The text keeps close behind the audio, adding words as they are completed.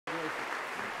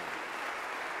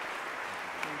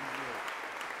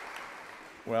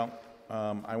Well,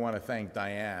 I want to thank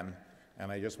Diane,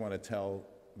 and I just want to tell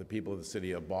the people of the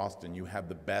city of Boston, you have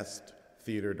the best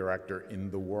theater director in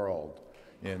the world,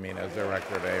 you know what I mean, as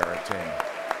director of ART.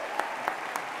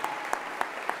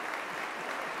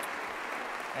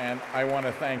 And I want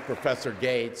to thank Professor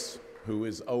Gates, who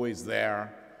is always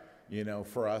there, you know,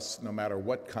 for us, no matter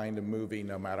what kind of movie,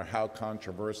 no matter how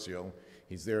controversial.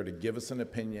 He's there to give us an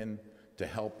opinion, to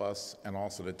help us, and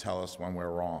also to tell us when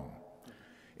we're wrong.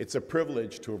 It's a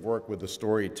privilege to have worked with the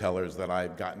storytellers that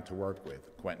I've gotten to work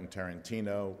with: Quentin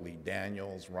Tarantino, Lee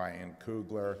Daniels, Ryan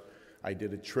Coogler. I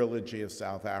did a trilogy of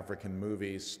South African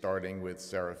movies, starting with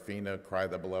Serafina, Cry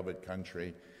the Beloved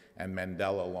Country, and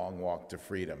Mandela, Long Walk to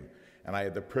Freedom. And I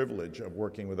had the privilege of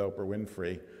working with Oprah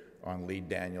Winfrey on Lee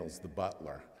Daniels, The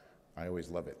Butler. I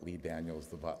always love it, Lee Daniels,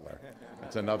 The Butler.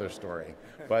 It's another story,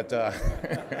 but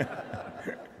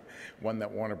one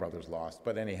that Warner Brothers lost.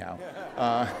 But anyhow,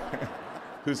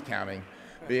 who's counting?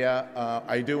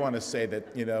 I do want to say that,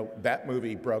 you know, that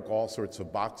movie broke all sorts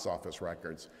of box office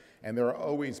records, and there are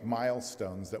always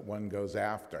milestones that one goes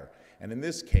after. And in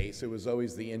this case, it was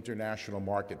always the international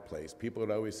marketplace. People would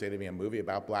always say to me, a movie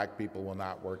about black people will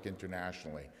not work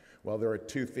internationally. Well, there are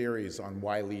two theories on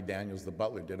why Lee Daniels, The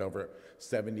Butler, did over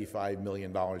 $75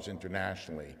 million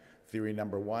internationally. Theory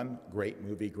number one, great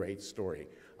movie, great story.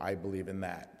 I believe in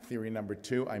that. Theory number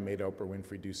two, I made Oprah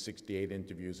Winfrey do 68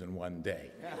 interviews in one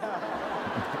day.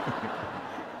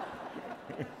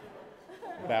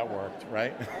 That worked,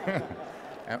 right?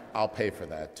 And I'll pay for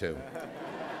that, too.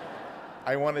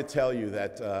 I want to tell you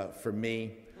that for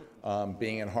me,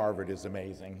 being at Harvard is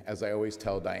amazing. As I always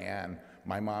tell Diane,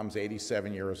 my mom's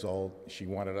 87 years old. She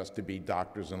wanted us to be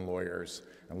doctors and lawyers,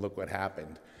 and look what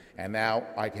happened. And now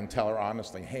I can tell her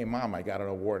honestly, hey, Mom, I got an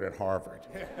award at Harvard.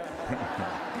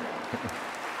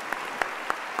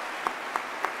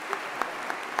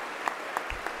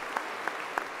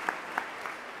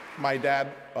 My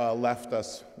dad left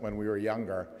us when we were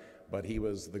younger, but he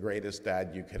was the greatest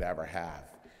dad you could ever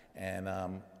have.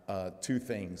 And two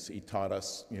things. He taught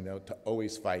us, you know, to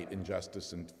always fight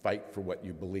injustice and fight for what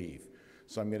you believe.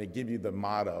 So I'm going to give you the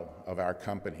motto of our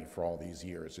company for all these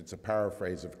years. It's a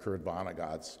paraphrase of Kurt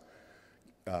Vonnegut's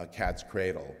Cat's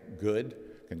Cradle. Good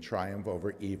can triumph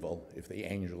over evil if the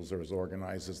angels are as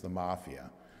organized as the mafia.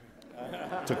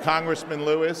 To Congressman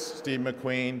Lewis, Steve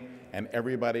McQueen, and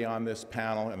everybody on this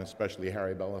panel, and especially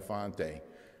Harry Belafonte,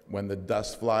 when the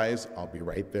dust flies, I'll be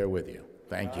right there with you.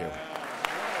 Thank you.